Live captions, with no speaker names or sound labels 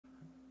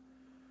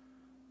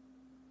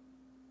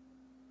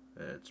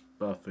It's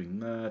buffing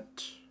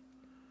that.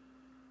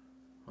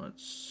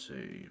 Let's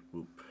see.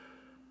 Whoop.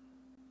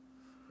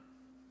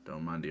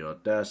 Don't mind the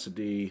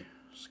audacity.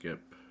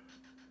 Skip.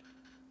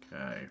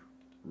 Okay.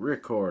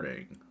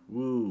 Recording.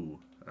 Woo.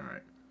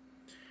 Alright.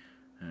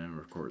 And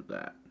record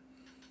that.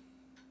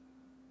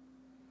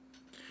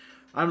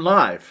 I'm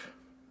live.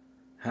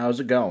 How's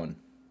it going?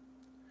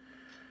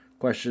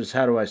 Question is,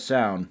 how do I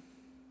sound?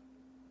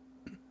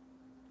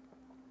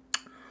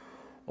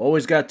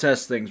 Always got to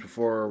test things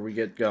before we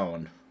get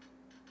going.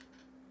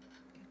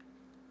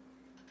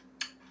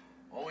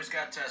 Always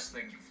got to test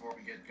things before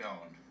we get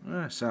going.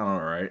 I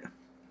sound alright.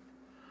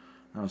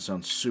 I don't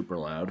sound super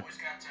loud. Always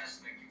got to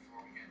test things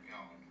before we get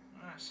going.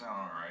 I sound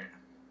alright.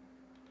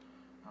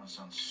 I don't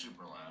sound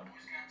super loud.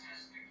 Always got to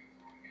test things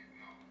before we get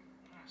going.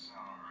 I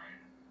sound alright.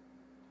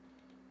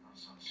 I don't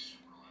sound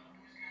super loud.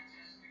 Always got to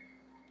test things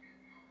before we get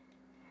going.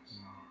 I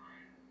sound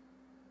alright.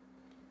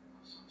 I don't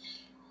sound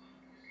super loud. Always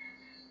got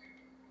to test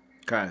things before we get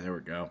going. Okay, there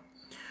we go.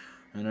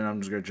 And then I'm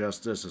just going to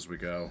adjust this as we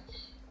go.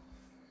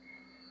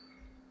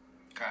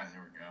 Okay,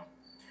 there we go.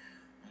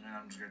 And then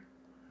I'm just going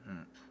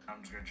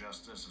to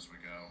adjust this as we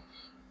go.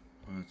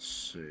 Let's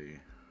see.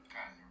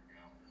 Okay, there we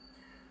go.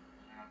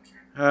 And then I'm just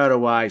gonna how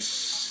do I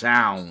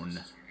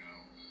sound?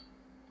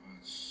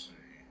 Let's see.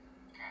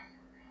 Okay,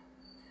 there we go.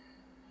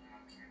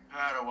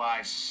 How do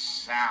I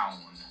sound?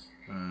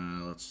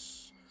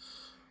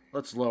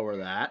 Let's lower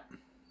that.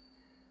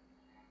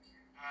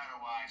 How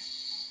do I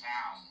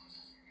sound?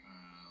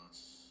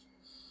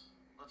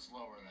 Let's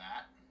lower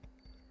that.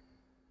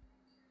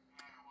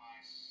 How do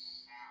I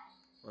sound?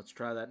 Let's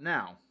try that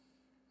now.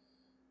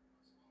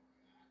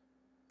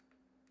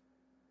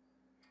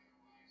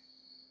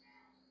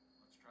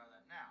 Let's try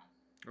that now.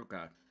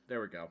 Okay,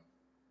 there we go.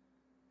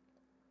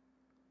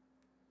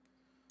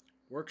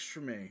 Works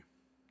for me.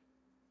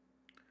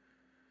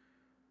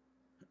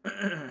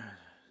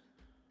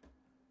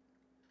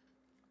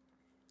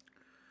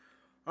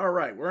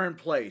 Alright, we're in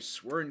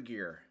place. We're in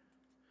gear.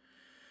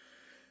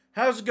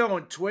 How's it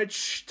going,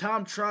 Twitch?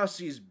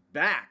 Tomtrocity's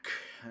back.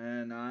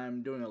 And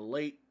I'm doing a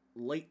late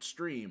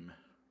stream,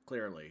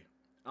 clearly.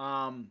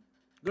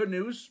 Good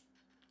news.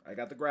 I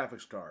got the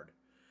graphics card.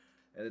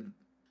 And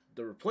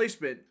the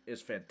replacement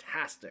is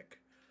fantastic.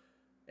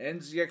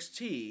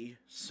 NZXT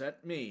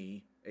sent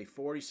me a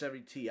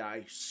 4070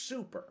 Ti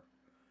Super,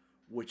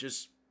 which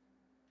is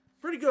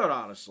pretty good,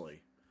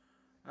 honestly.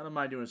 I don't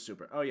mind doing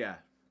Super. Oh, yeah.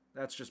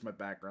 That's just my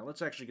background.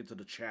 Let's actually get to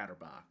the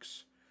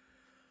chatterbox.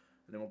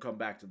 And then we'll come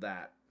back to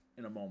that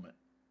in a moment.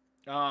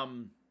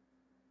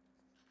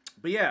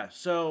 But yeah,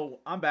 so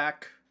I'm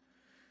back.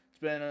 It's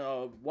been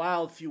a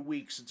wild few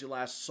weeks since you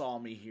last saw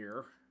me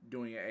here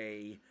doing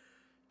a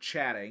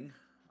chatting.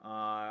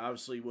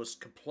 Obviously was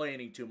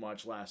complaining too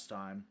much last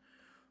time,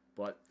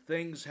 but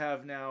things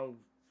have now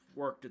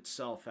worked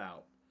itself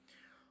out.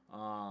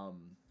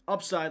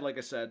 Upside, like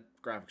I said,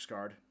 graphics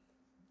card.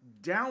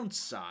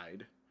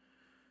 Downside,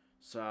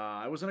 so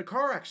I was in a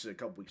car accident a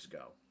couple weeks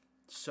ago,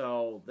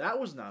 so that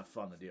was not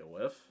fun to deal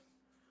with.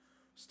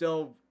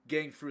 Still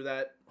getting through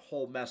that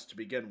whole mess to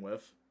begin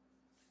with.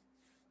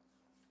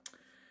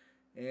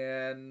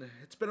 And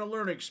it's been a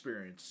learning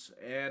experience.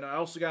 And I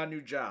also got a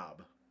new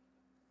job.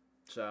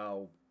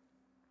 So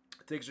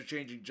things are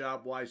changing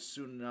job-wise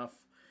soon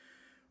enough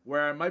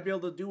where I might be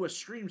able to do a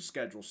stream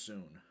schedule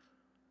soon.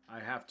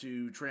 I have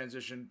to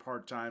transition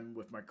part-time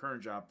with my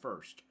current job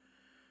first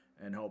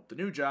and hope the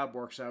new job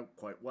works out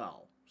quite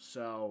well.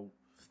 So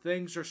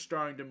things are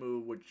starting to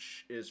move,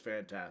 which is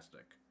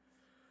fantastic.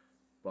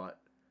 But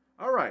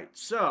alright,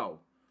 so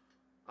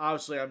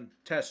obviously I'm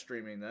test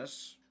streaming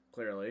this,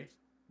 clearly.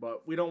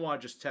 But we don't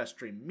want to just test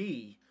stream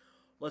me.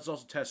 Let's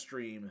also test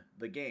stream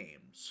the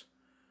games.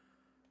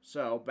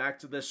 So back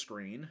to this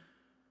screen.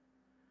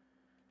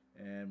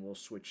 And we'll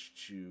switch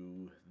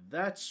to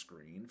that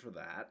screen for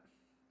that.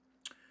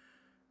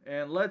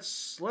 And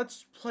let's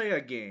play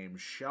a game,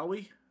 shall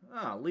we?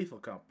 Lethal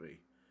Company.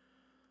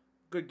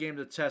 Good game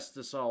to test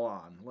this all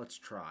on. Let's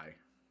try.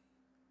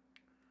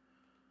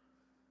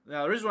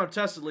 Now, the reason why I'm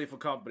testing Lethal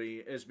Company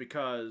is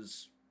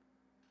because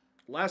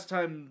last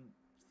time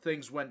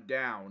things went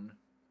down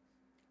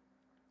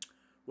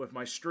with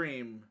my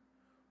stream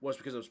was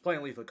because I was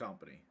playing Lethal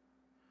Company.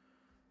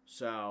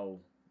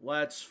 So,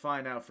 let's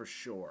find out for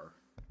sure.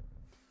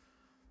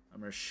 I'm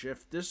going to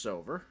shift this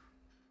over.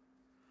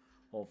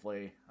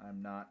 Hopefully,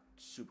 I'm not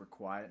super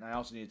quiet. And I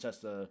also need to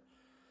test the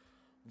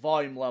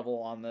volume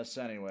level on this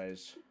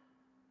anyways.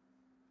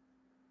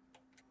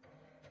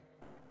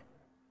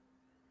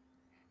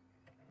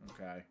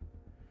 Okay.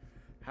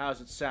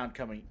 How's it sound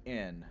coming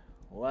in?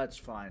 Let's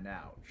find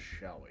out,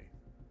 shall we?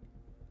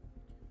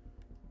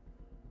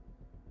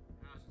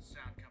 How's it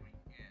sound coming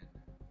in?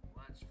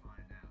 Let's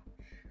find out,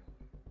 shall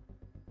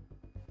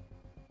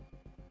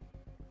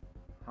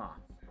we? Huh.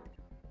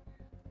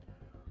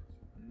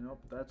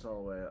 Nope, that's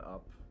all the way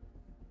up.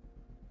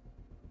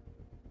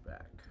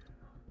 Back.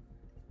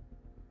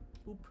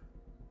 Oop.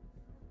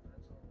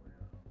 That's all the way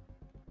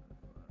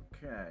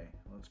up. Okay,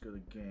 let's go to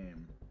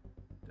game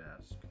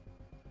desk.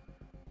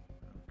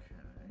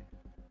 Okay.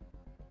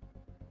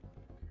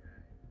 Okay.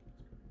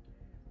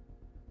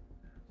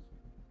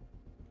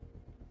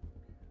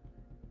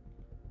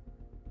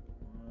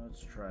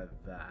 Let's try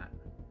that.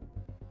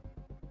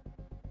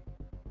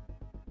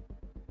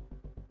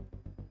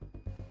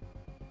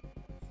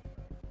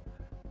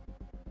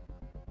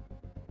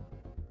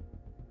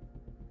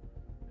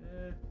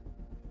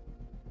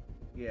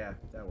 Yeah,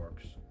 that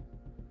works.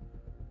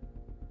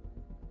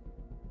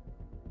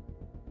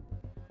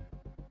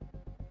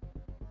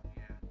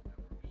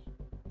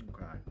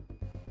 Okay.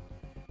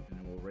 And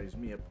it will raise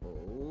me up a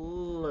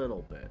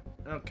little bit.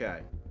 Okay.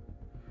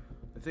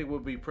 I think we'll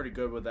be pretty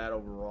good with that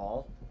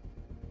overall.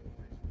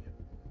 Raise me up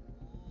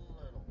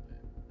a little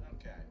bit.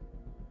 Okay.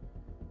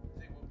 I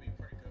think we'll be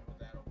pretty good with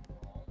that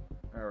overall.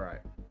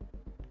 Alright.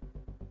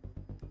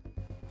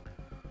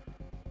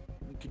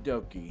 Okie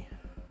dokie.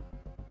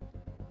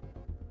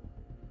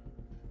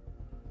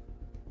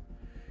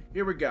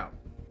 Here we go.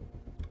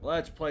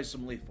 Let's play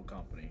some Lethal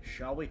Company,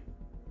 shall we?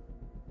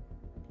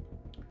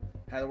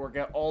 Had to work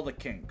out all the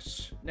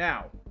kinks.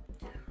 Now,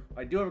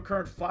 I do have a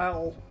current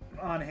file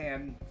on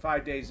hand,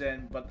 5 days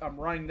in, but I'm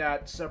running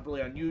that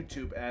separately on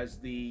YouTube as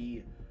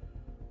the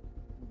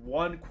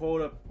one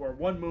quota, or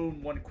one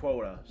moon, one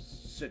quota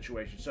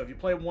situation. So if you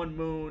play one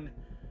moon,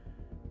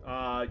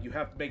 you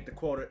have to make the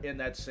quota in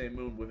that same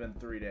moon within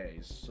 3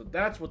 days. So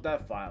that's what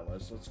that file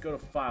is. Let's go to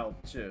file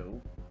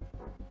 2.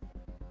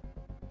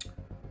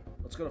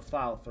 Let's go to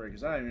file 3,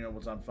 because I don't even know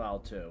what's on file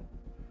 2.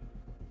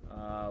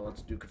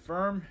 Let's do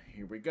confirm.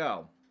 Here we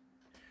go.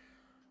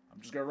 I'm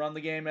just going to run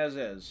the game as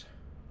is.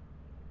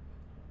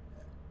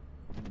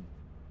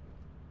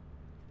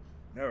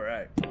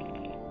 Alright.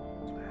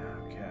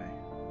 Okay.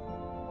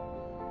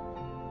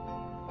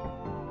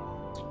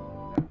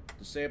 Now,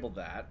 disable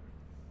that.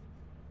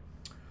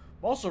 I'm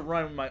also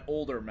running my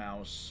older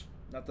mouse.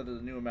 Not that the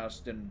newer mouse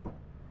didn't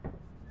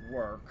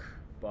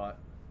work, but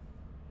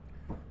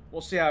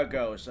we'll see how it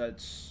goes.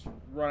 It's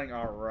running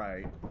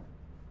alright.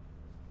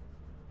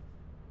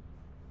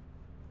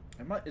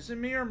 Is it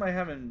me or am I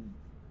having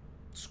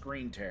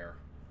screen tear?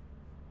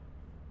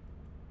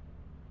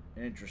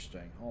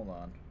 Interesting. Hold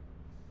on.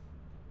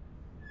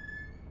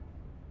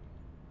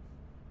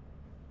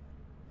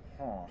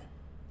 Huh.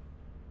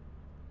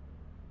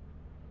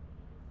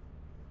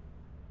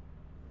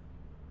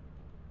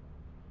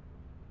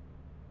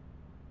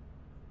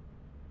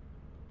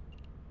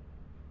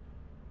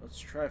 Let's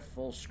try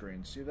full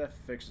screen. See if that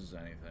fixes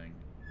anything.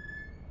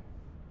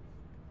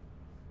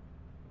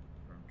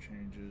 From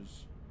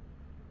changes.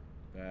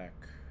 Back.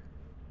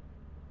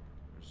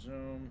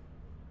 Resume.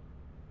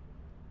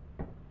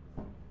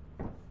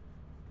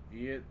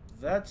 Yeah,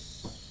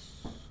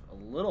 that's a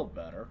little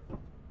better.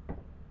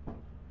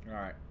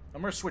 Alright.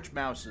 I'm going to switch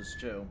mouses,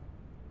 too.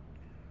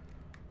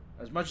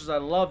 As much as I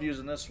love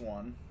using this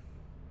one,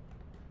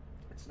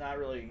 it's not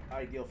really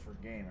ideal for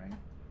gaming.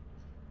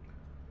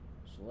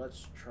 So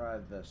let's try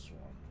this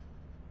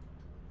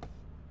one.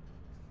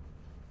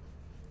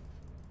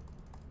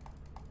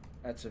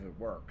 That's if it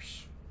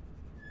works.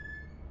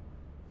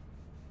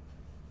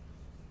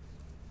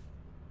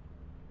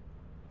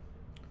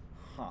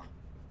 Huh.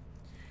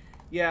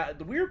 Yeah,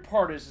 the weird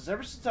part is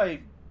ever since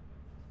I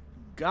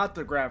got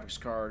the graphics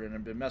card and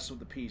have been messing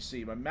with the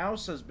PC, my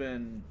mouse has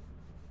been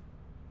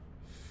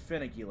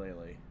finicky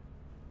lately.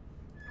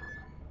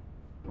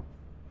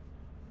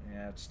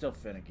 Yeah, it's still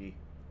finicky.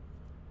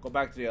 Go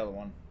back to the other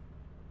one.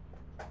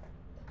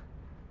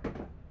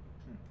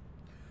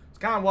 It's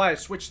kind of why I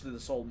switched to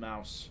this old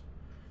mouse.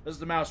 This is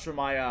the mouse from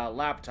my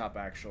laptop,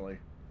 actually.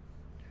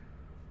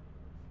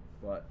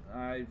 But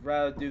I'd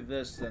rather do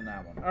this than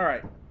that one.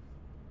 Alright.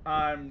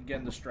 I'm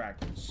getting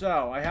distracted.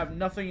 So, I have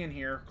nothing in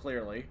here,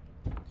 clearly.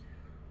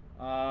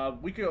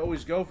 We could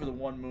always go for the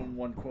one moon,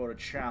 one quota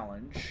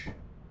challenge.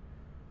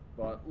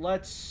 But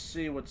let's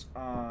see what's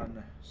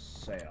on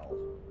sale.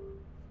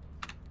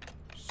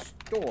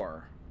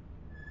 Store.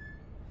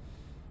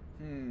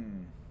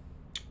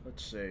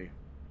 Let's see.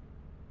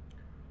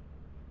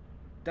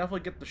 Definitely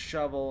get the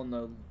shovel and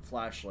the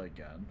flashlight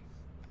gun.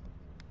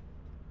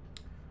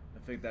 I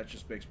think that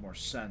just makes more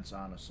sense,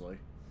 honestly.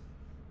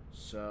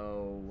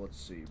 So, let's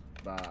see.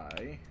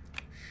 Buy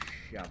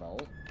shovel.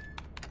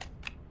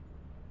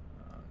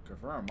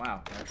 Confirm.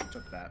 Wow, I actually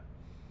took that.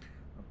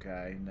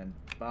 Okay, and then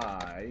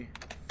buy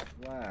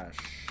flashlight.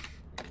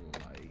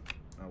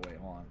 Oh, wait,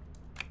 hold on.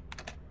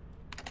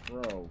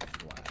 Throw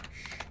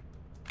flash.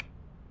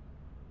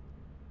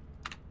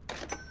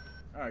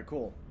 Alright,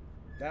 cool.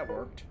 That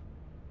worked.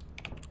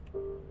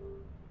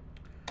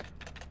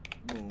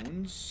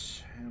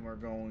 Moons. And we're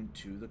going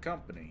to the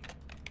company.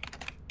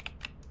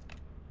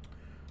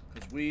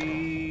 Because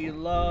we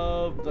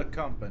love the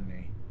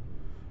company.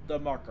 The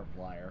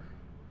Markiplier.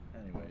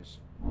 Anyways.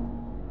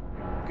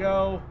 Here we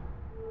go.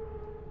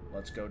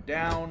 Let's go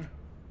down.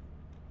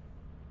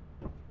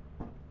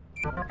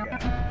 Okay.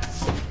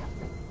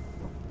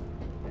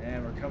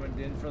 And we're coming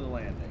in for the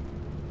landing.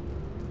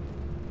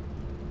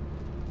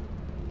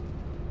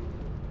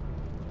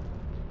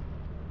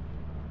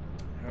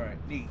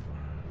 Alright, neat.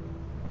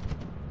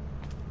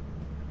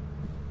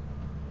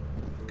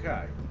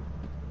 Okay.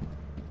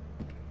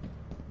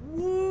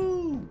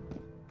 Woo!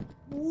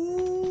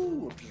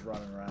 Woo! I'm just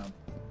running around.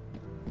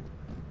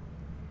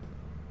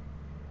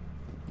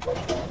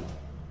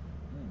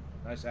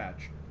 Nice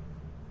hatch.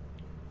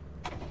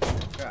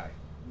 Okay,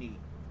 neat.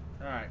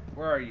 Alright,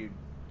 where are you,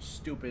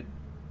 stupid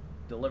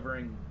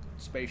delivering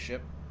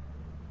spaceship?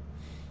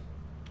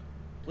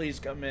 Please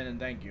come in and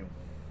thank you.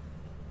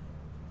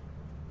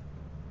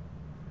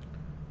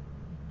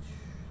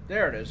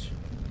 There it is.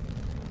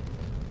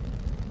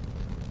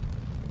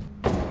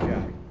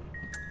 Okay.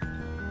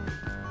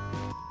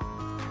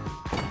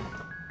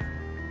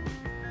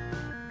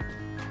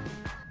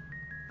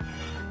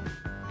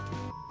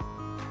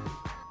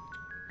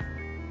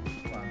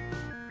 Come on.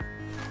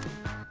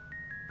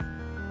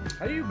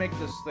 How do you make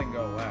this thing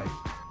go away?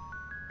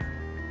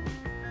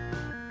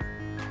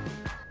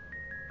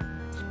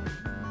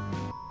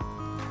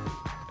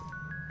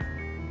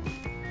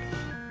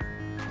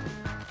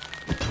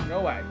 Go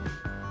away.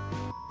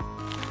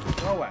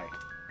 Go away.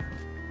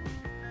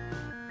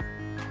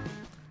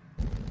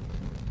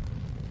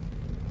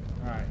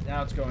 Alright,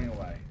 now it's going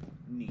away.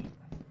 Neat.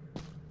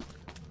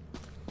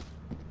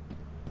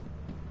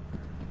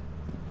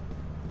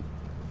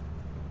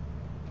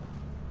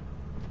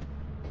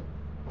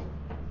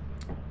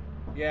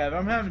 Yeah, if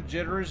I'm having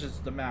jitters, it's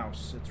the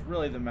mouse. It's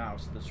really the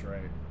mouse at this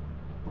rate.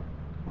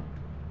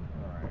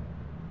 Alright.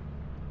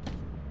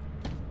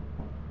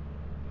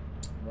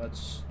 Let's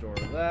store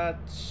that.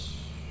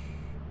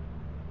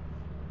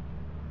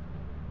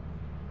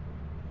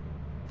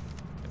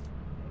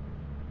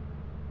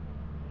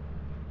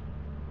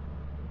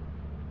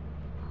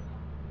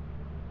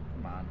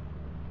 Come on.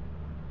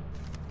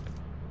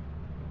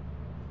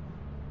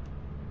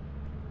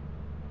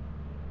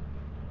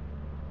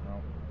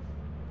 No.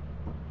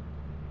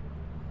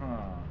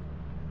 Huh.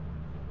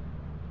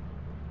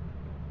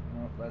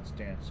 Well, that's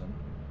dancing.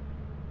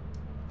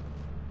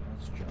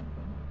 That's jumping.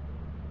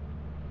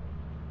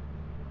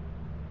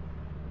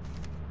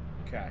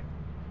 Okay.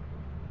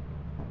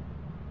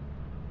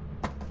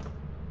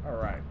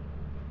 Alright.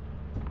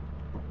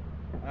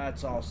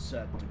 That's all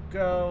set to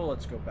go.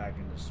 Let's go back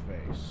into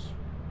space.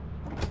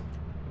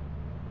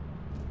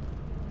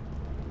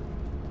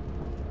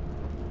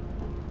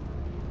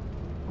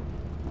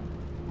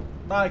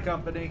 Bye,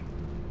 company.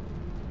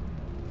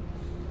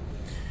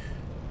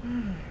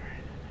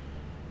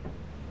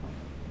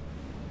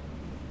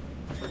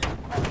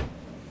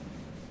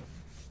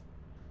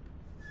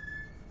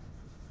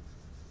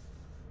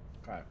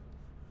 Okay.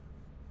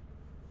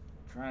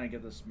 Trying to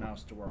get this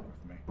mouse to work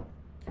with me.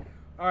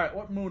 Alright,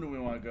 what moon do we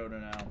want to go to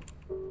now?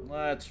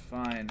 Let's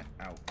find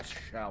out,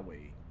 shall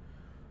we?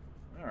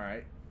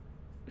 Alright.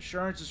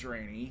 Assurance is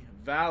rainy.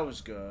 Vow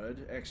is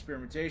good.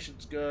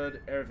 Experimentation's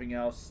good. Everything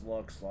else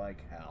looks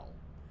like hell.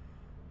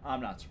 I'm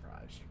not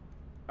surprised.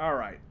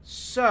 Alright,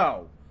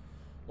 so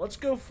let's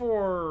go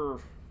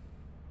for...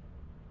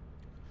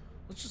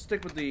 Let's just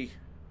stick with the...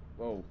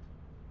 Whoa.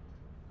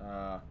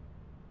 That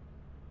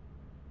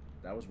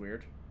was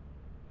weird.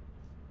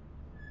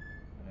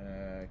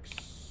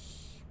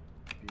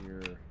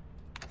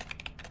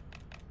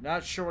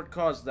 Not sure what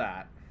caused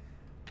that.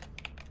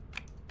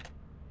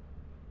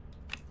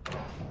 Okay.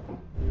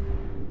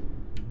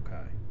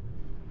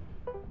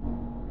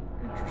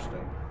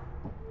 Interesting.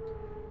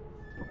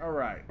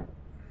 Alright.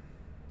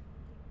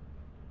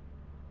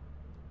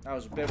 That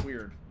was a bit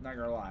weird, not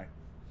gonna lie.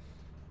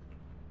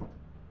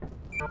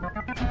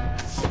 I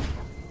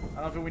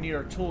don't think we need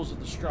our tools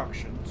of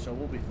destruction, so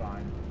we'll be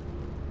fine.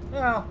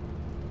 Well,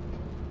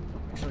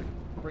 actually,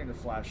 bring the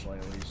flashlight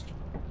at least.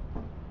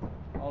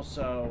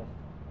 Also,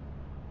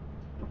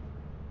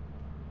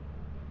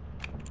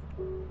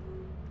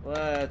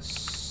 let's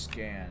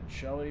scan.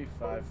 Shelly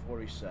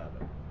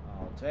 547.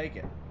 I'll take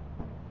it.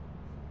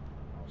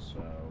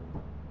 Also,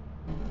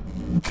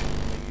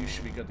 you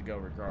should be good to go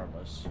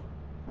regardless.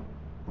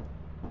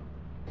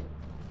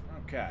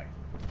 Okay.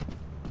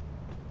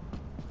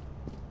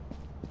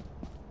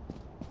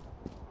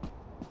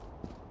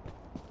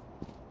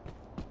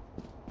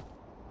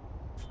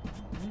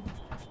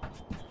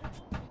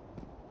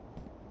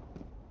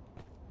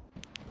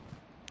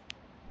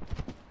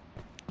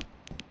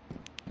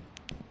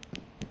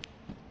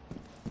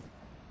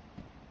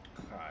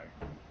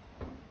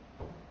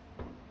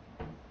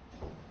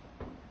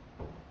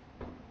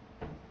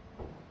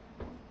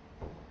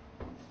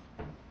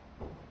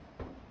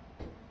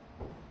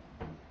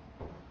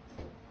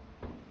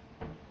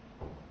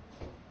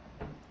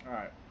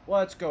 Alright,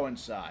 let's go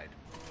inside.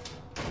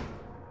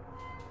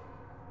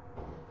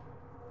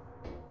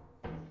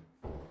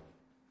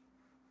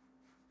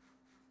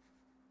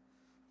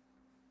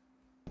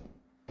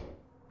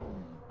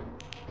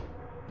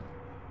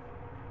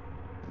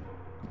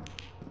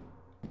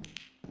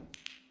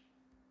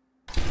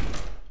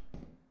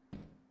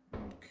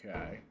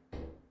 Okay.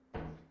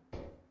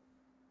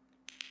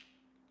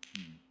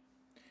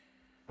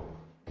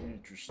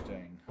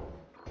 Interesting.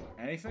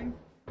 Anything?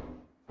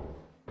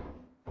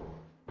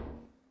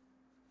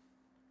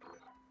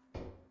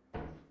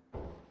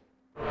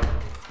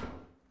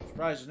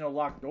 Surprised there's no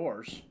locked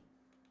doors.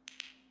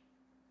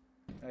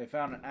 I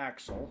found an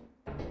axle.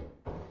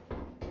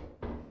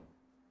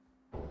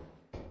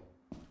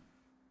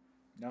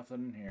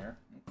 Nothing in here.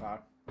 Okay.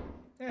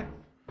 Yeah.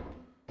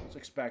 It's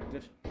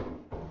expected.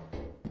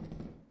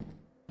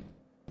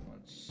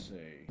 Let's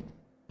see.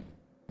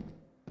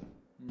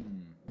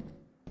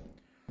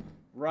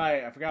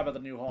 Right, I forgot about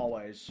the new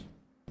hallways.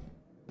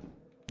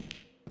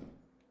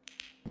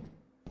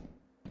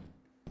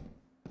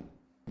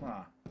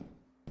 Huh.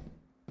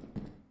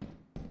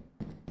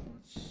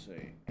 Let's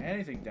see.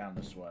 Anything down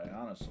this way,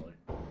 honestly.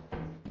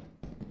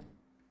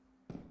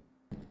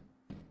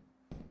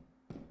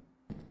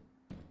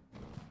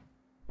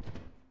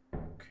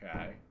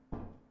 Okay.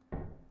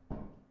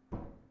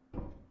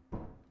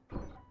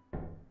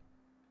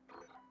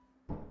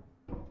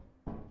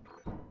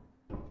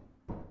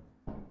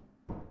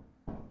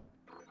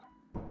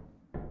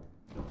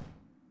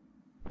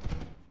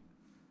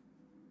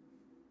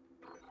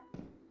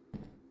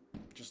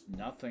 Just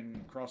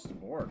nothing across the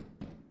board.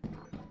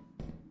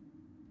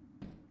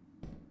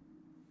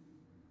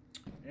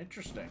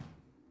 Interesting.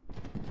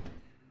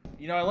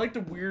 You know, I like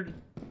the weird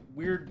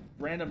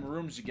random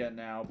rooms you get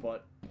now,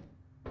 but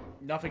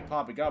nothing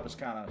popping up is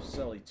kind of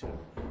silly too.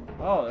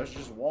 Oh, there's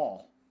just a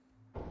wall.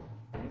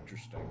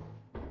 Interesting.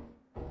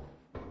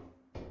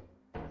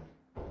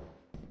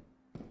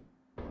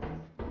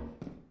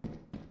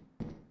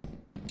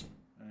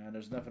 And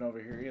there's nothing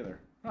over here either.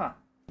 Huh.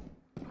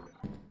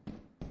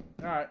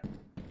 Alright.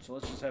 So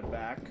let's just head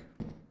back.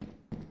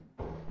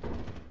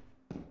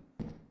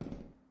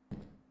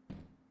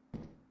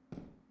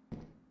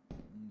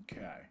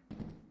 Okay.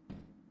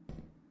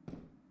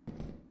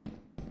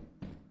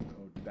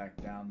 Go back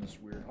down this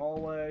weird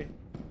hallway.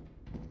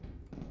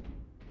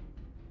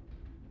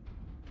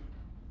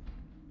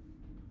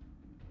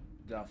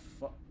 The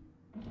fuck?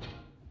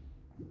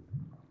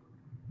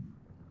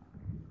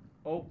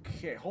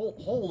 Okay,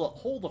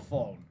 hold the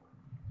phone.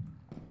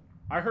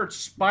 I heard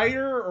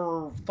spider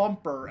or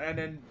thumper and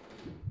then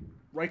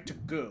right to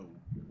goo.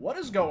 What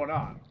is going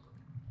on?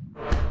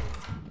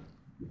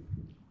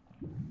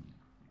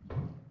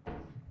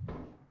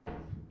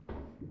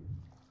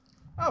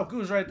 Oh,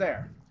 goo's right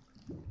there.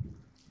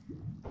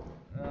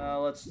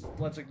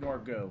 Let's ignore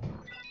goo.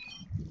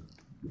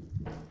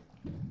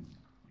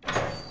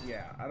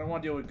 Yeah, I don't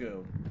want to deal with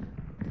goo.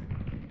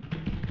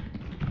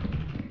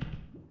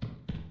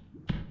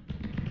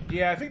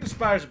 Yeah, I think the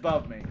spider's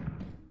above me.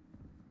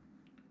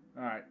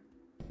 Alright.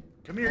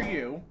 Come here,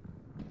 you.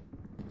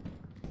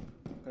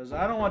 Because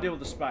I don't want to deal with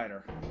the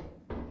spider.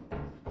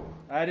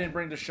 I didn't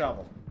bring the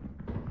shovel.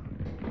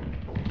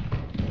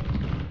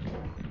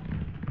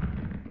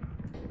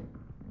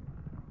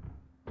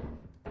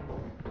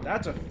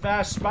 That's a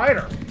fast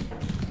spider.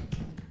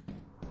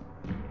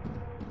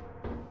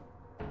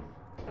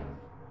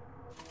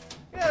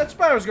 Yeah, that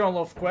spider was going a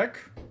little quick.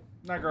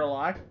 Not gonna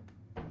lie.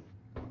 I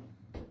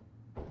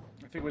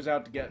think it was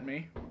out to get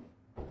me.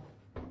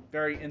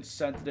 Very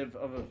insensitive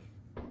of a...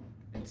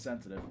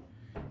 Insensitive.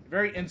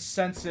 Very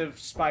insensitive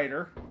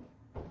spider.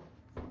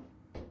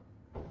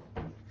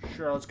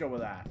 Sure, let's go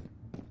with that.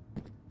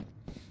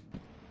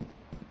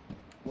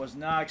 Was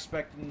not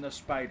expecting the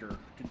spider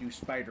to do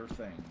spider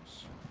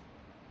things.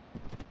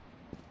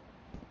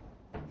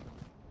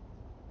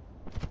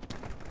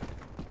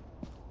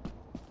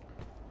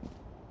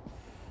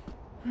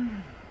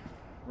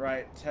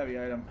 Right, it's heavy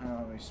item. I don't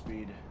have any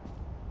speed.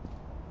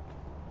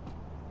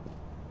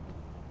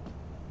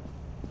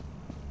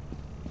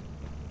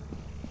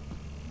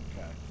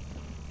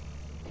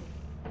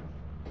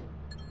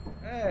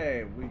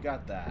 Hey, we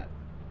got that.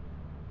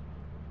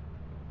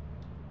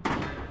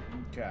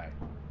 Okay.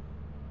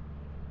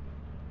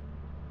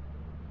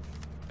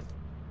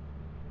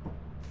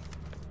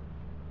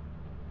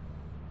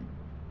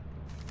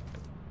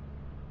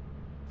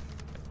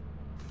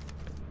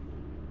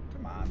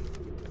 Come on.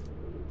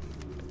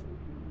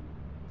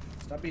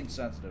 Stop being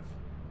sensitive.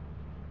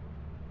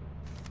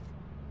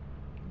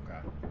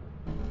 Okay.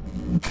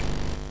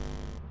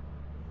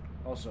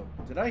 Also,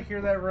 did I hear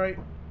that right?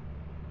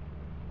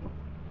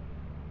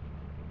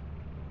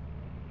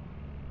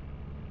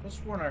 I could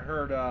have sworn I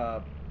heard,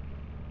 could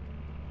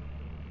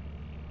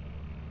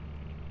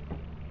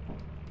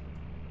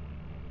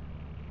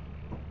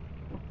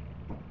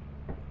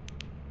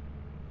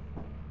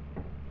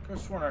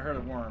have sworn I heard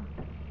a worm.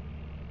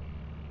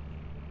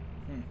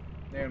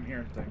 Maybe I'm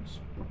hearing things.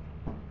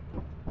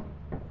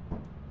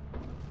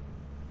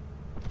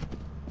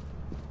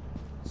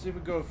 Let's see if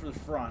we go for the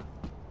front.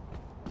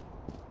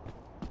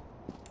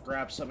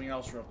 Grab something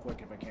else real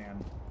quick if I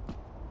can.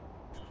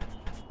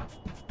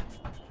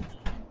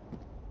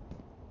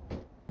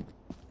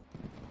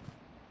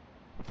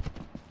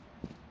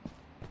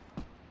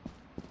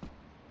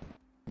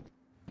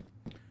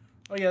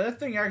 Oh yeah, that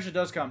thing actually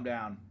does come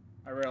down.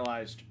 I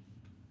realized.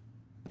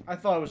 I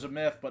thought it was a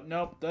myth, but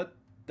nope.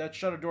 That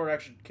shutter door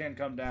actually can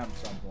come down at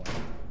some point.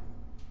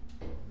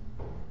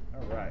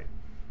 All right.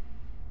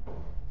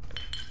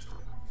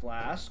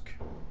 Flask.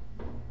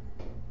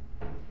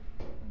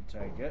 And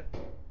take it.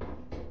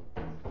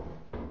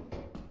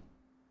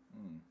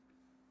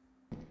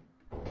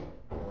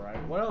 All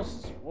right. What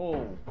else is?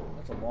 Whoa,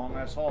 that's a long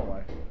ass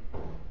hallway.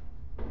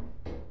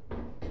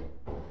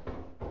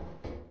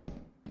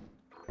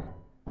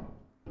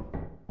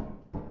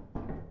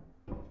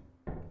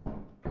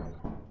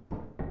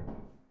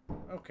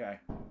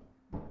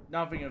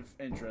 Nothing of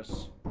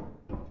interest.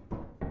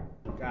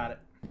 Got it.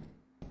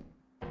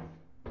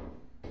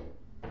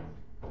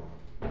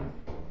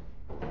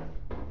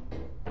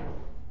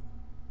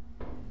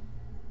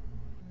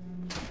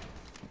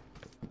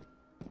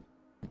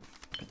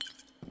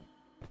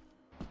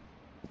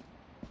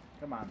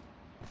 Come on.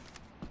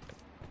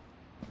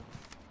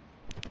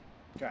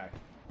 Okay.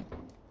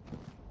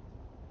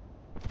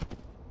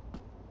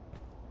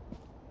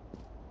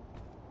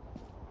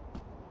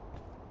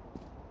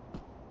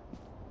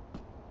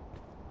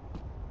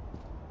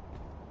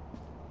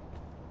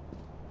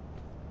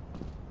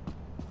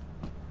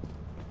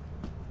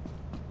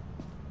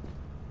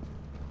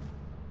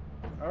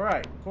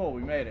 Alright, cool,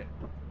 we made it.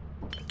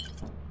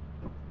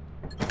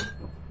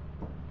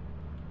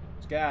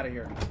 Let's get out of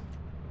here.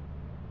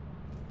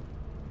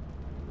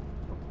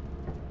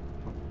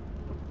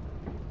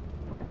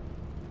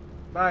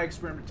 Bye,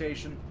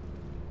 experimentation.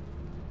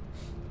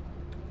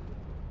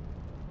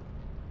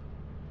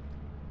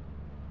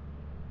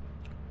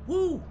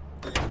 Woo!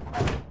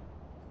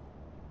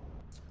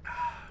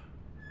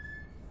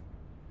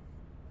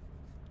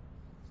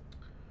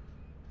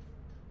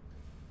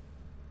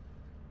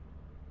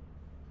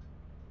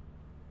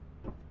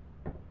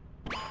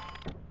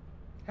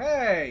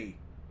 Hey!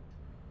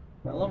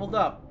 I leveled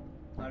up.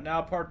 I'm now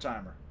a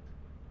part-timer.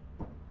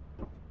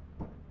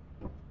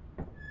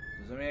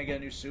 Does that mean I get a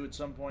new suit at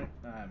some point?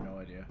 I have no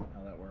idea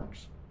how that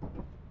works.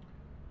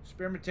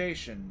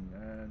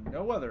 Experimentation.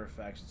 No weather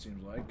effects, it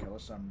seems like,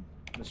 unless I'm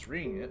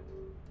misreading it.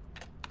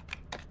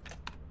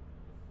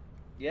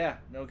 Yeah,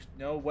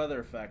 no weather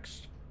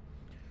effects.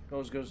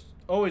 Always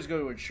go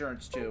to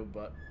insurance too,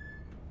 but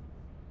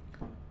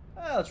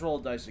let's roll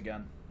the dice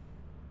again.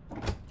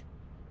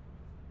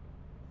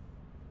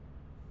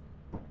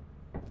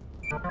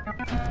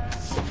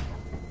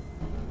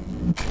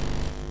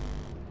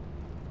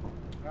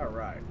 All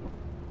right.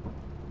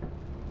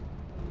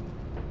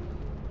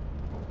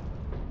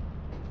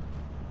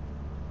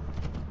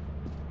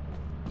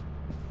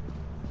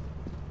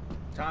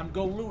 Time to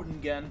go looting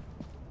again.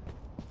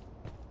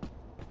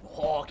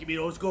 Oh, give me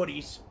those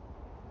goodies.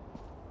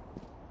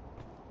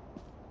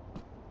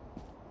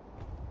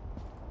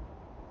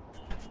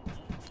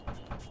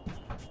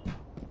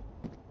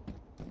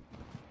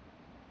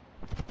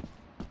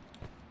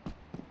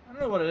 I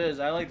don't know what it is.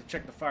 I like to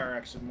check the fire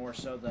exit more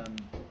so than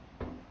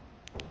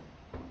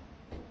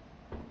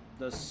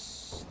the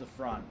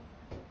front.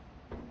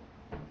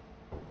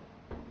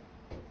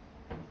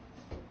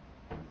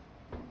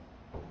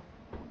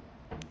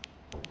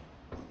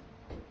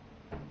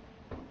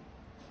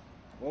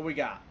 What we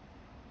got?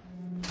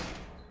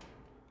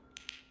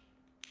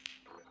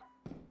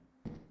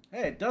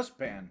 Hey, a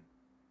dustpan.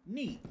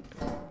 Neat.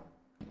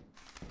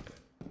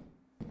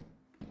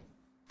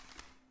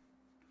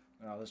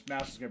 Oh, this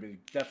mouse is gonna be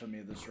deafing me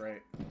at this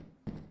rate.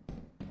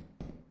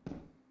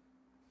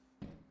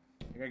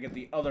 I gotta get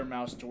the other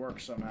mouse to work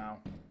somehow.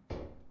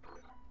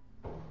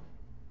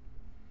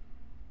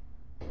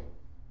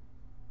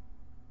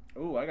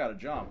 Ooh, I gotta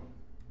jump.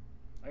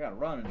 I gotta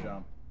run and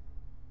jump.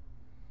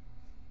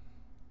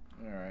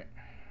 Alright.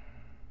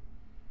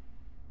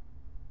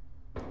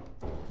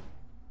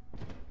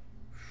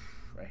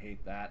 I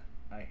hate that.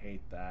 I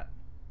hate that.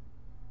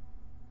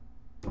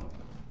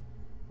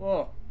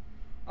 Whoa.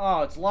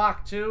 Oh, it's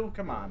locked too?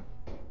 Come on.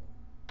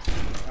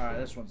 Alright,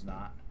 this one's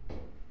not.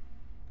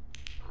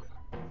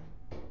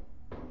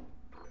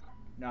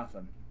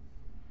 Nothing.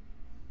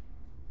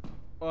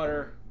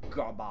 Utter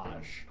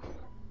garbage.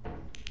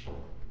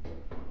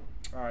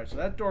 Alright, so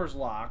that door's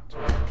locked.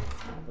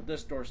 But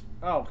this door's...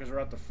 Oh, because we're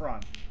at the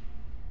front.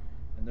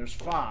 And there's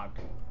fog.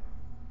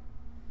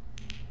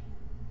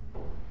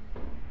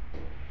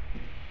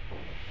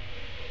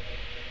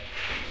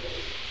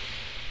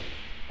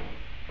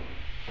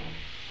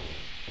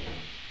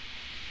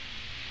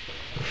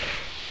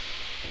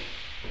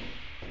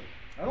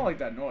 I don't like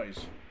that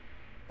noise.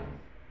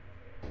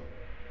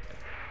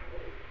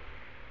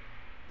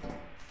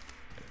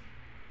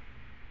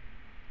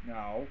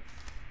 No.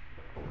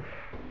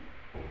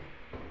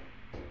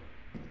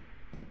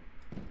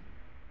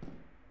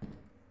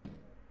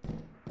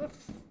 What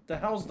the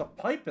hell's the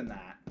pipe in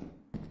that?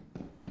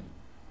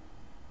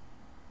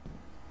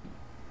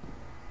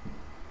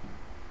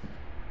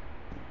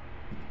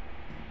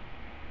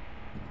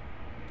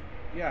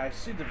 Yeah, I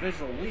see the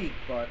visual leak,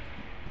 but...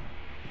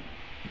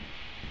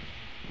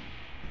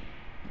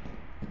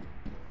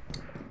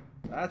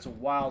 That's a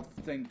wild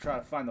thing to try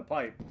to find the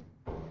pipe.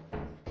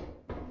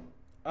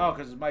 Oh,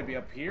 because it might be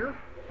up here?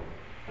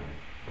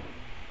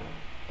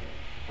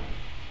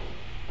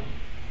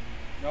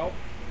 Nope.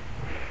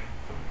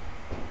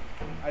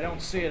 I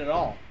don't see it at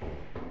all.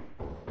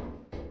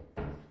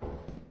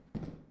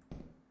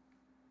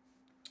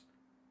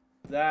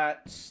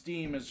 That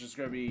steam is just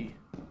going to be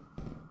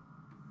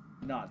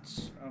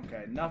nuts.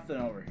 Okay, nothing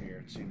over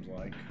here, it seems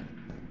like.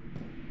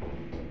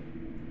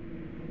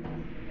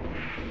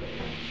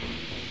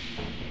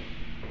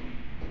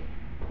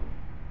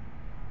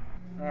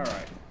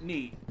 Alright,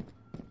 neat.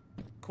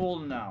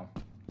 Cool to know.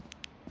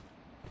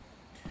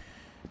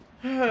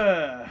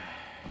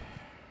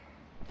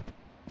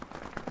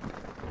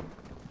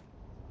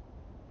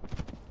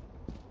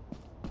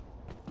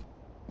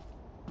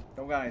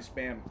 Don't got any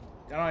spam.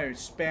 I don't need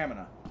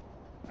stamina.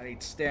 I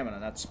need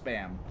stamina, not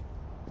spam.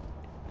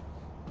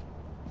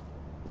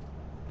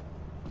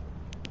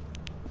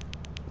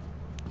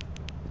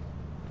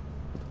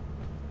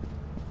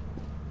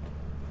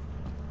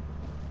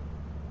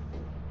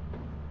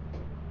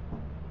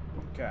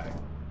 Okay.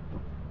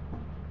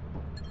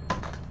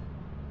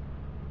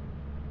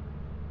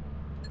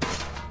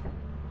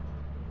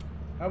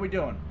 How we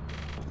doing?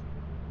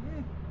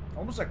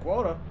 Almost at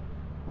quota.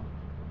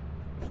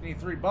 Just need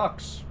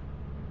 $3.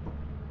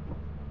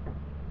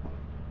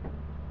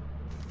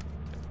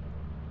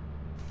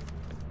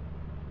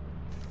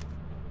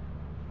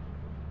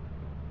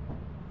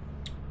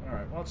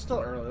 Alright, well, it's still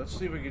early. Let's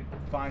see if we can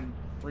find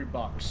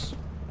 $3.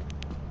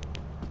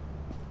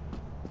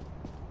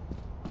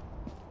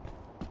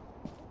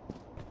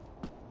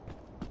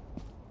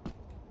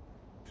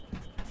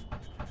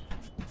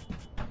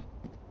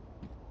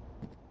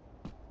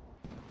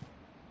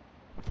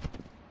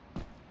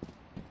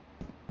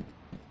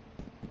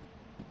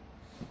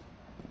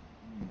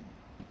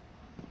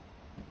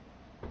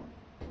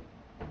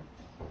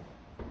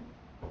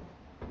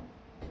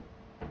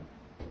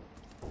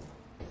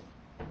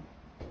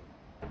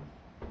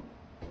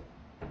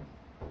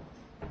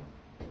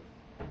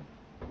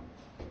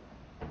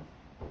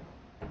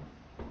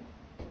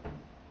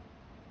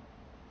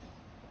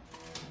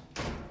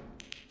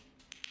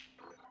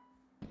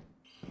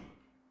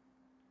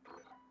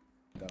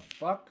 The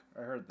fuck?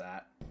 I heard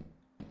that.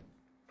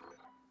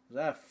 Was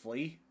that a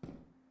flea?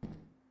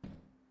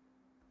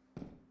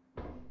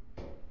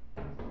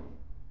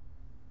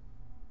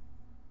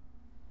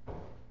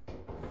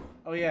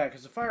 Oh yeah,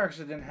 because the fire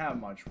exit didn't have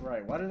much.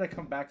 Right. Why did I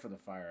come back for the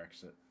fire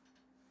exit?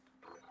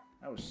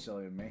 That was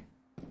silly of me.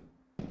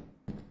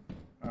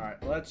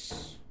 Alright,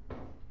 let's...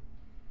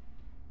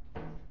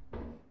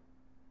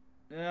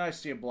 Yeah, I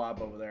see a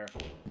blob over there.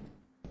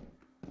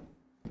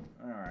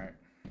 Alright.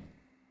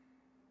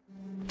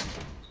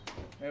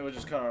 Maybe we'll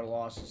just cut our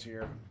losses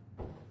here.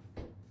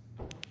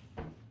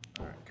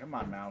 Alright, come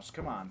on, mouse.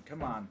 Come on,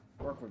 come on.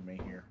 Work with me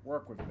here.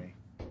 Work with me.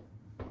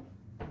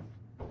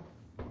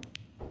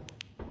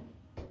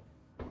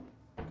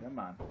 Come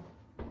on.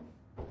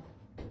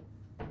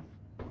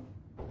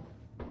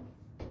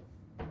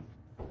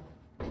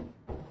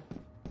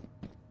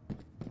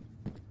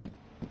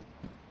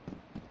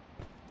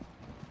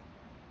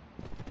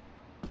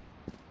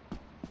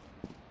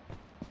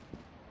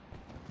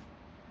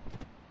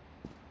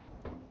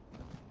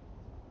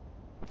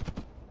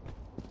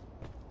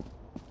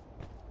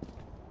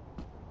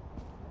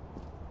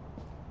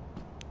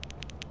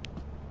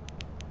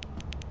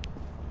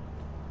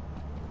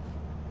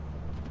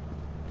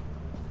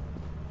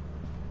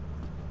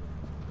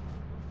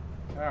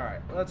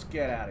 Alright, let's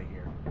get out of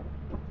here.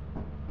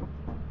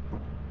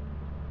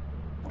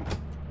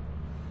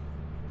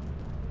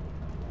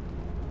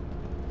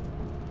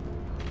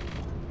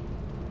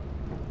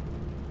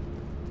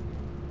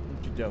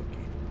 Okie dokie.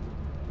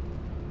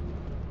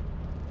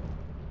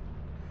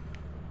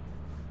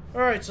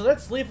 Alright, so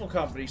that's Lethal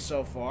Company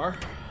so far.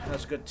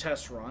 That's a good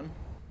test run.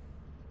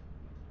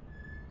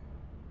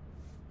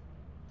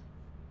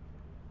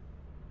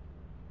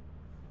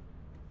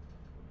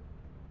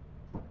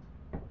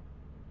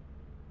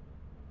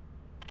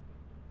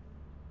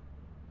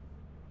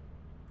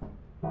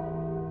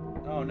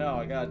 Oh no,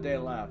 I got a day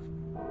left.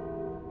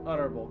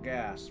 Utterable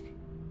gasp.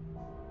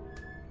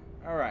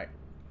 Alright.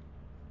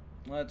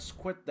 Let's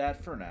quit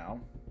that for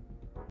now.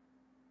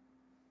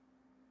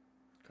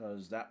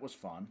 Because that was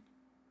fun.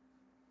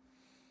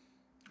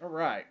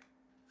 Alright.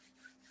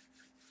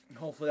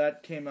 Hopefully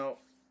that came out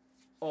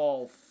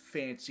all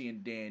fancy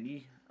and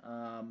dandy.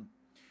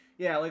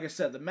 Yeah, like I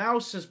said, the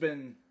mouse has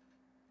been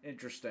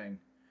interesting.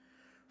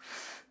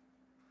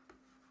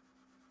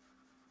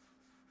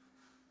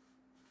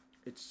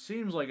 It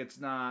seems like it's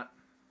not,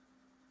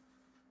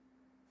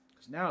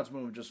 because now it's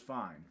moving just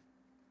fine.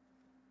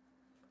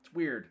 It's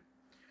weird.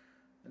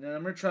 And then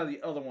I'm going to try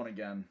the other one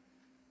again.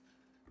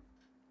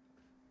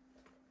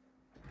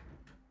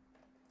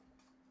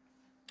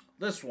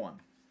 This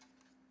one.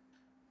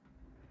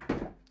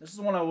 This is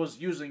the one I was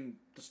using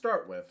to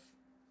start with.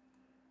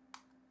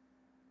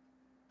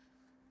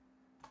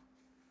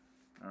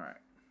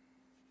 Alright.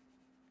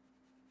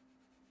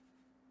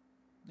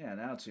 Yeah,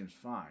 now it seems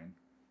fine.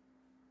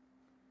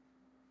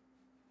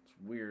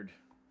 Weird.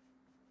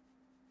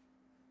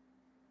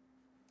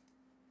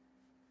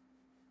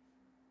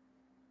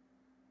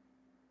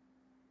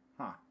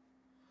 Huh.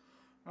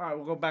 Alright,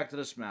 we'll go back to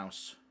this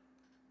mouse.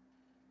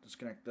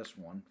 Disconnect this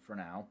one for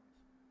now.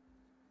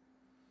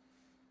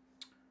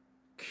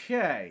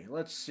 Okay,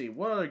 let's see.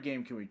 What other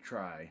game can we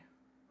try?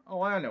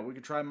 Oh, I know. We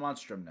could try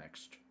Monstrum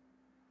next.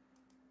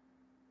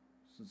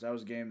 Since that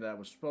was a game that I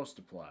was supposed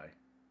to play.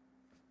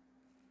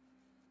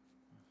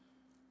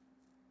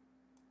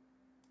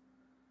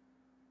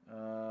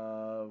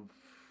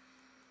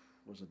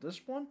 Was it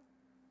this one?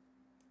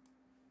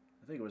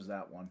 I think it was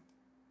that one.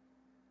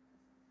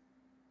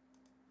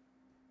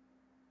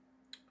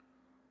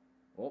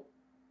 Well,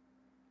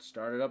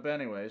 start it up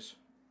anyways.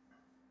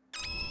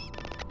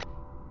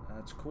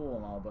 That's cool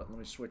and all, but let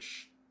me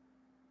switch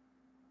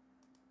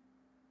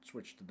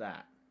to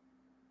that.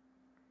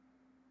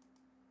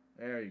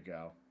 There you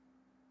go.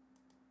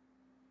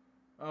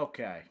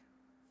 Okay.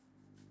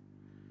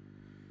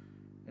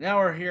 And now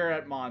we're here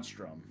at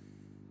Monstrum.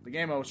 The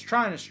game I was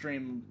trying to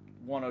stream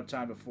one other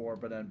time before,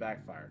 but then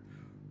backfired.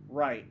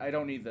 Right, I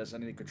don't need this. I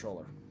need a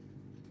controller.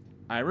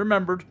 I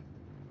remembered.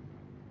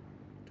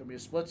 Took me a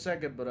split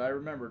second, but I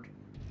remembered.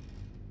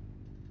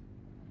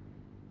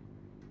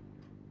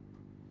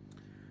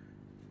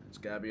 It's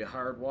gotta be a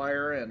hard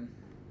wire in.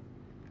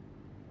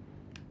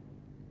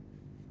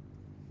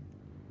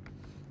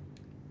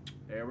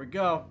 There we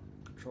go.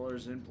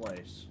 Controller's in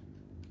place.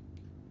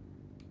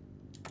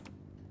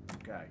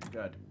 Okay,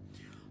 good.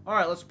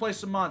 Alright, let's play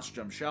some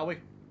Monstrum, shall we?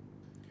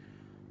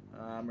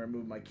 I'm going to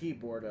move my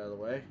keyboard out of the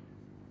way.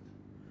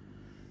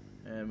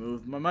 And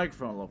move my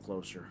microphone a little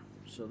closer.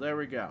 So there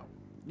we go.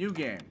 New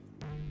game.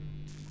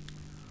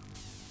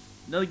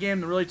 Another game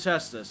to really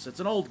test this. It's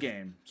an old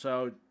game,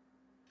 so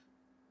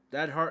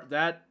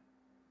graphics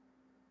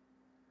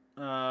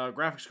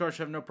card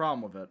should have no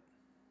problem with it.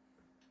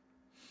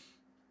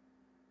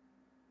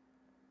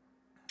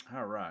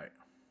 All right.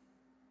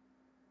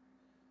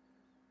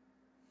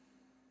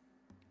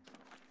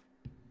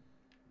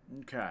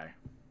 Okay.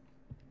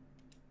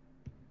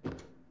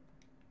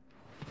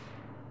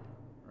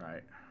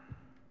 Right.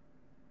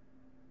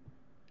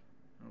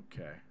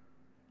 Okay.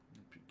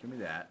 Give me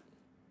that.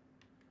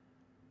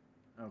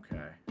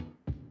 Okay.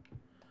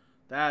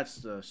 That's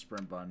the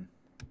sprint button.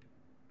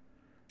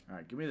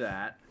 Alright, give me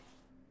that.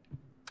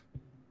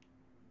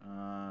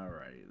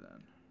 Alrighty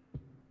then.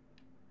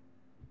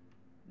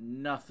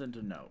 Nothing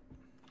to note.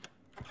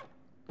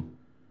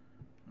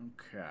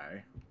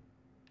 Okay.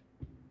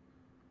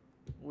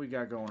 What we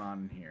got going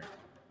on in here?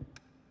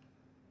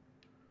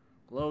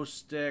 Glow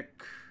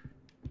stick.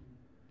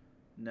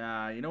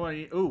 Nah, you know what I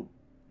need? Ooh.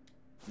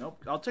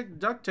 Nope. I'll take the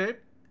duct tape.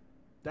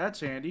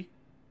 That's handy.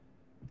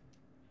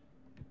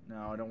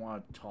 No, I don't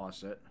want to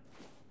toss it.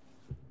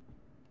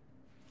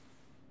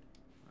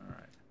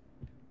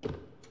 Alright.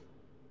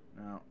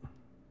 No.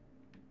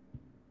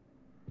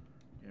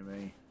 Give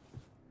me.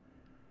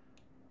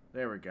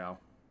 There we go.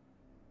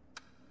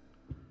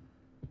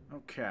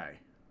 Okay.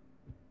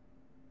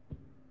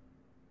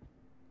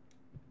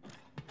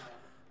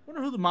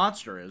 Wonder who the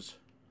monster is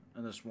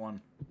in this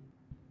one.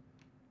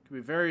 Could be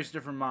various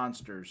different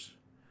monsters.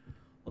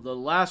 Although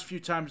the last few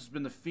times it's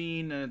been the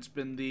Fiend and it's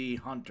been the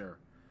Hunter.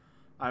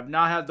 I've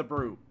not had the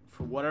Brute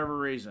for whatever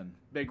reason.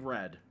 Big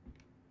Red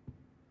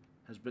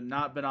has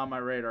not been on my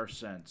radar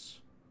since.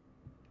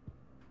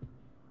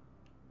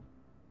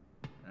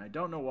 And I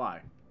don't know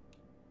why.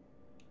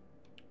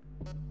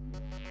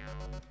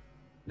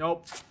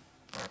 Nope.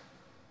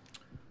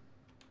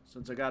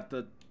 Since I got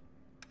the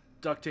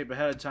duct tape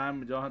ahead of time,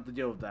 we don't have to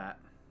deal with that.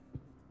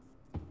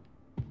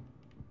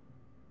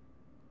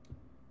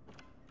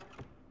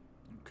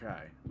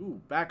 Okay.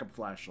 Ooh, backup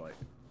flashlight.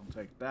 I'll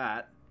take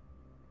that.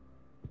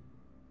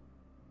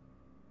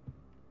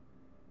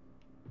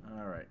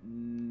 Alright.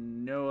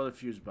 No other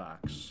fuse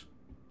box.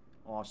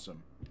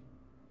 Awesome.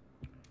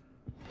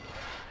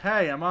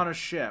 Hey, I'm on a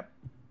ship.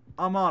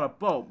 I'm on a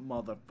boat,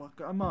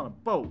 motherfucker. I'm on a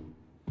boat.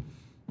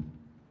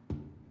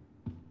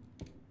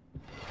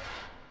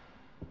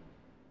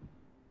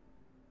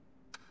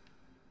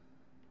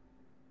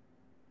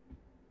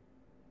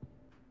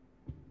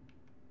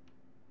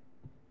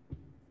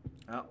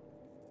 Oh.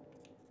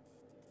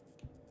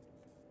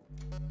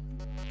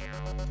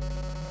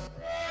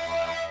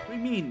 What do you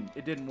mean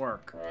it didn't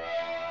work?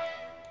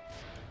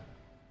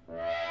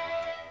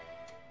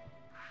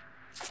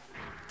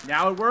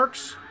 Now it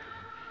works?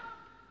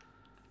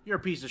 You're a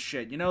piece of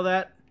shit. You know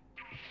that?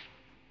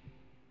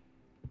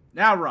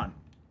 Now run.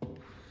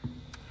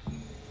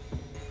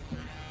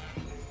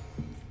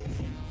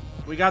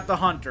 We got the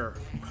Hunter.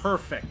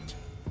 Perfect.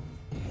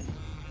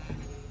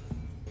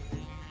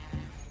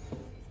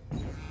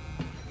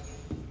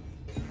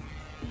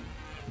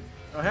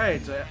 Oh hey,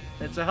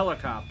 it's a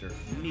helicopter.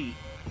 Neat.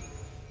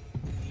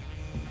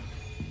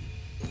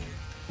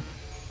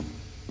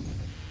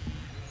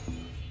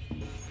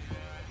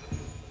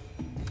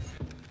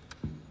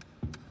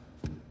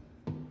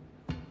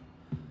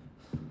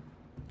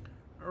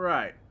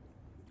 Alright.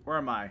 Where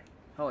am I?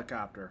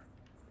 Helicopter.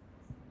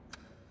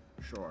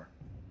 Sure.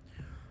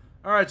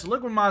 Alright, so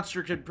Liquid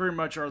Monster could pretty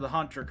much, or the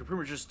Hunter, could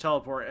pretty much just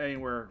teleport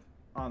anywhere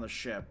on the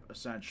ship,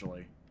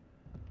 essentially.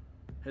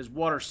 His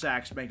water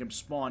sacs make him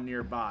spawn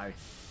nearby.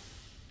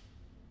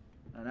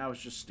 And that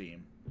was just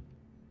steam.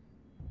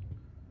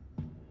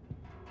 I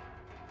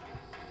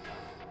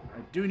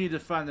do need to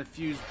find the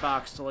fuse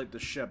box to light the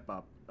ship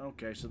up.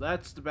 Okay, so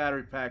that's the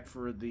battery pack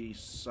for the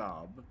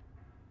sub.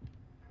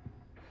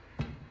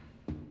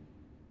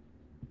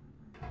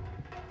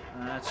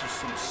 That's just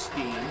some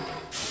steam.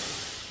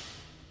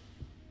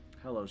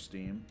 Hello,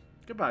 steam.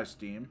 Goodbye,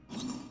 steam.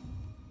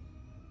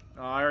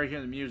 Oh, I already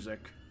hear the music.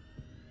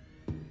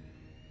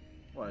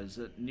 What, is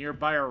it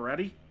nearby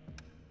already?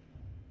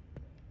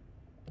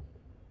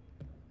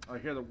 I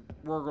hear the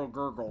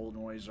gurgle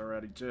noise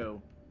already,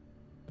 too.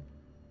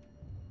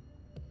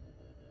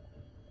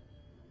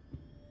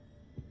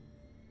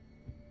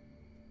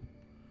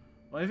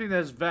 Well, anything that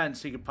has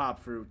vents, he could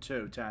pop through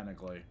too,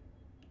 technically.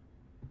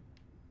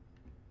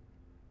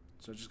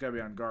 So just gotta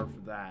be on guard for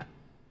that.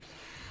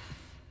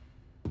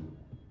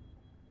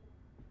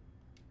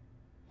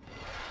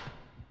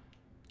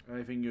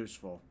 Anything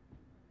useful?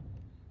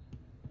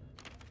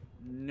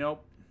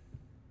 Nope.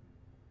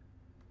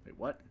 Wait,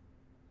 what?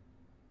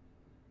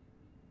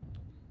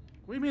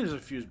 What do you mean there's a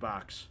fuse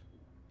box?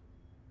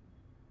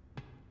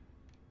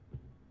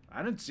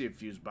 I didn't see a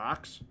fuse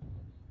box.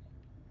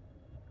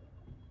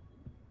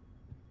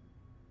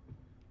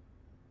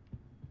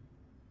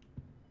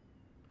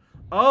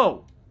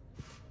 Oh!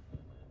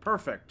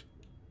 Perfect.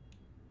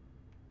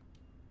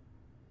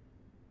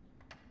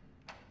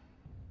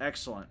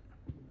 Excellent.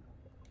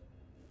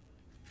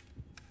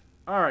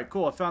 Alright,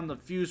 cool. I found the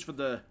fuse for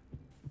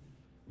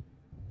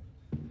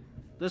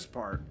this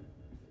part.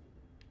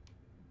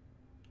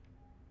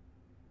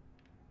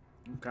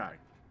 Okay.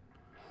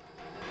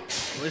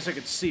 At least I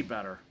could see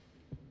better.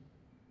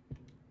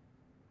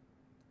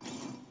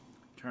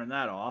 Turn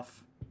that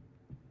off.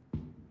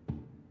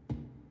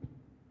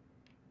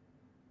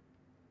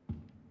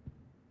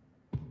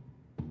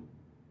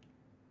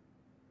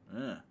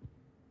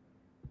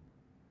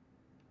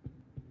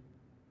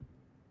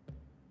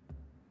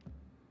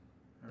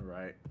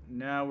 Alright,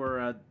 now we're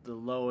at the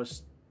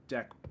lowest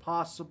deck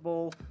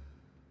possible.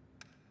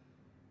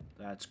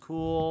 That's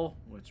cool,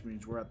 which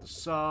means we're at the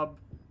sub.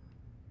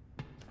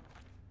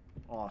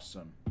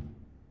 Awesome.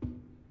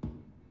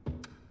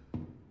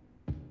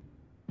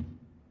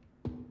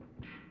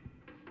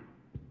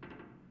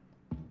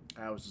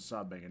 That was the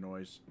sub making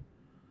noise.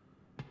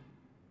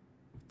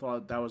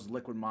 Thought that was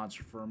Liquid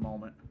Monster for a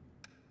moment.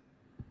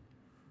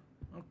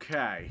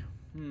 Okay.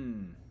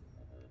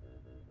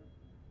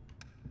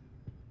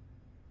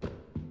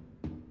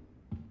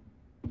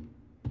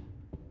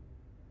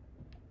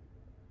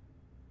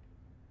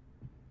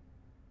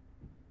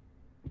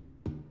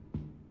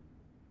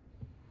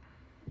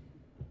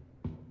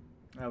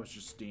 That was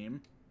just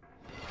steam.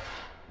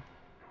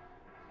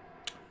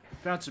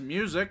 Found some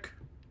music.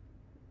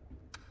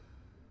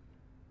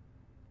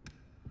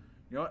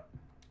 You know what?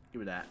 Give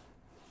me that.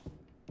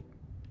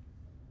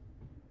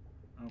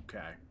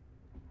 Okay.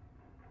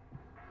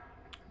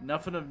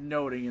 Nothing of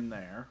noting in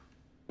there.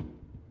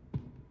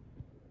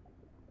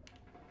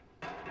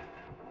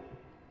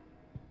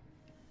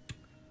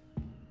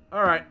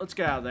 Alright, let's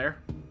get out of there.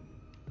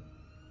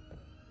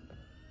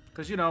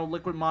 Because, you know,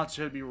 Liquid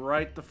Monster would be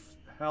right the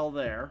hell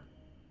there.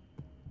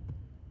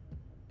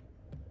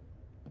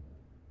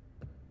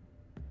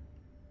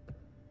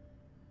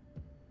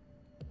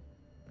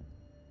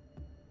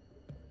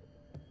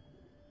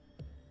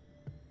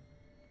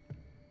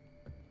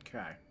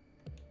 Okay.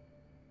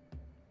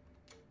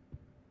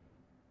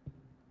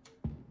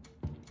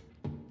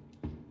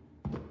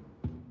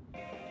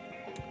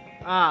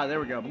 Ah, there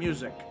we go.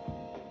 Music.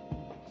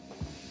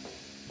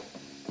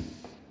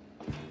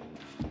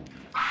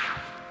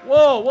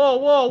 Whoa, whoa,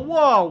 whoa,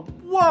 whoa!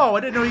 Whoa! I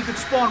didn't know you could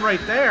spawn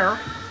right there.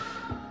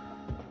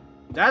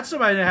 That's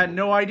somebody that had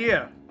no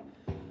idea.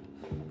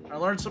 I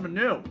learned something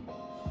new.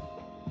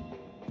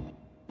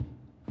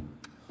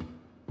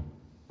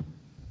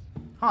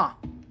 Huh.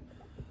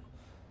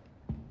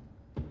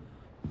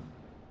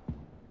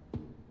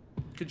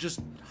 Could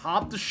just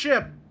hop the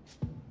ship.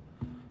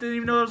 Didn't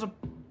even know there was a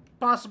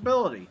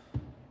possibility.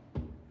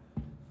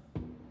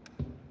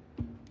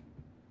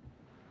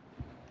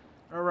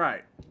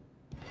 Alright.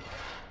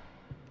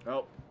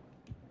 Oh.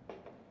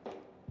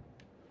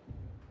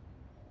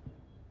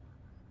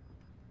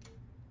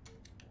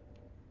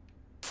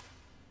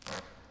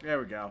 There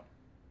we go.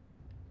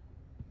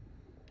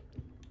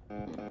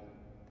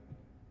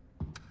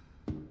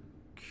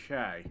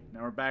 Okay.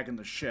 Now we're back in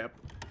the ship.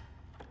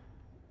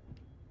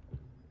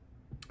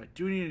 I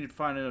do need to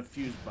find a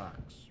fuse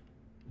box.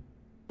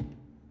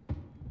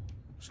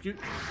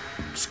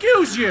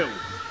 Excuse you!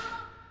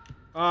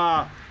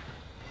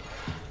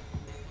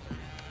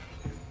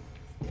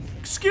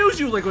 Excuse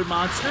you, Liquid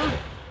Monster!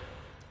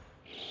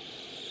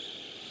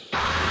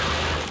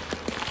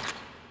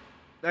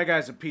 That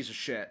guy's a piece of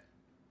shit.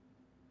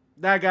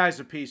 That guy's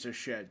a piece of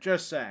shit.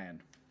 Just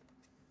saying.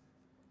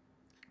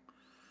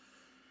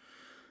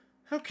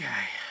 Okay.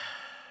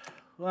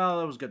 Well,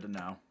 that was good to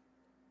know.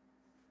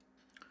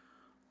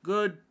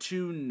 Good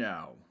to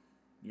know.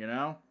 You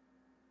know?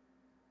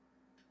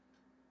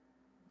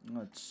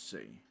 Let's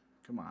see.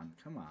 Come on,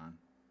 come on.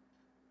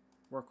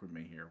 Work with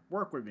me here.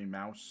 Work with me,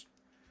 mouse.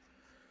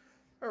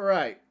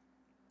 Alright.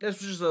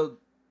 This was just a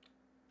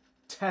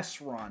test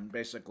run,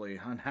 basically,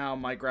 on how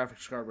my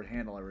graphics card would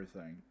handle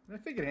everything. I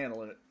think it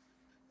handled it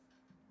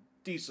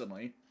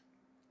decently.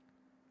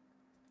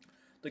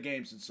 The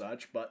games and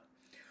such, but...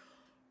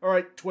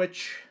 Alright,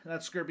 Twitch.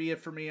 That's going to be it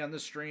for me on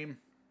this stream.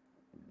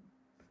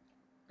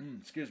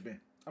 Excuse me.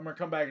 I'm going to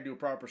come back and do a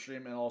proper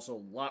stream, and also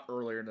a lot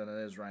earlier than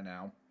it is right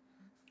now.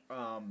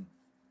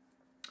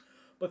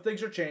 But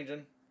things are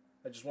changing.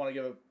 I just want to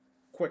give a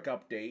quick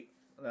update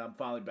that I'm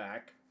finally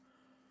back.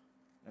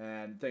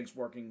 And things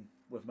working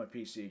with my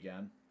PC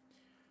again.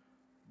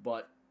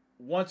 But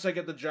once I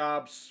get the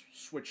jobs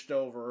switched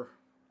over,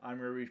 I'm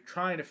going to be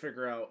trying to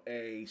figure out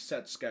a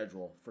set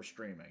schedule for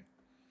streaming.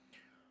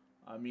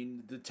 I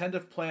mean, the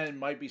tentative plan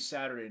might be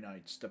Saturday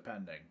nights,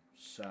 depending.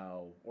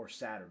 So, or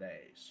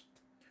Saturdays.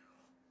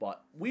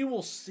 But we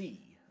will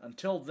see.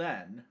 Until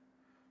then,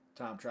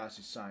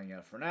 Tomtrocity signing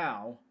out for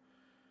now.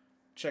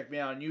 Check me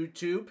out on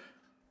YouTube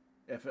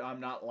if I'm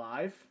not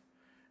live.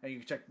 And you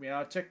can check me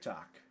out on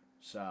TikTok.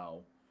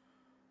 So,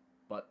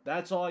 but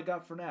that's all I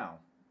got for now.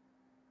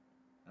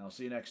 And I'll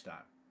see you next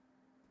time.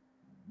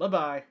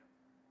 Bye-bye.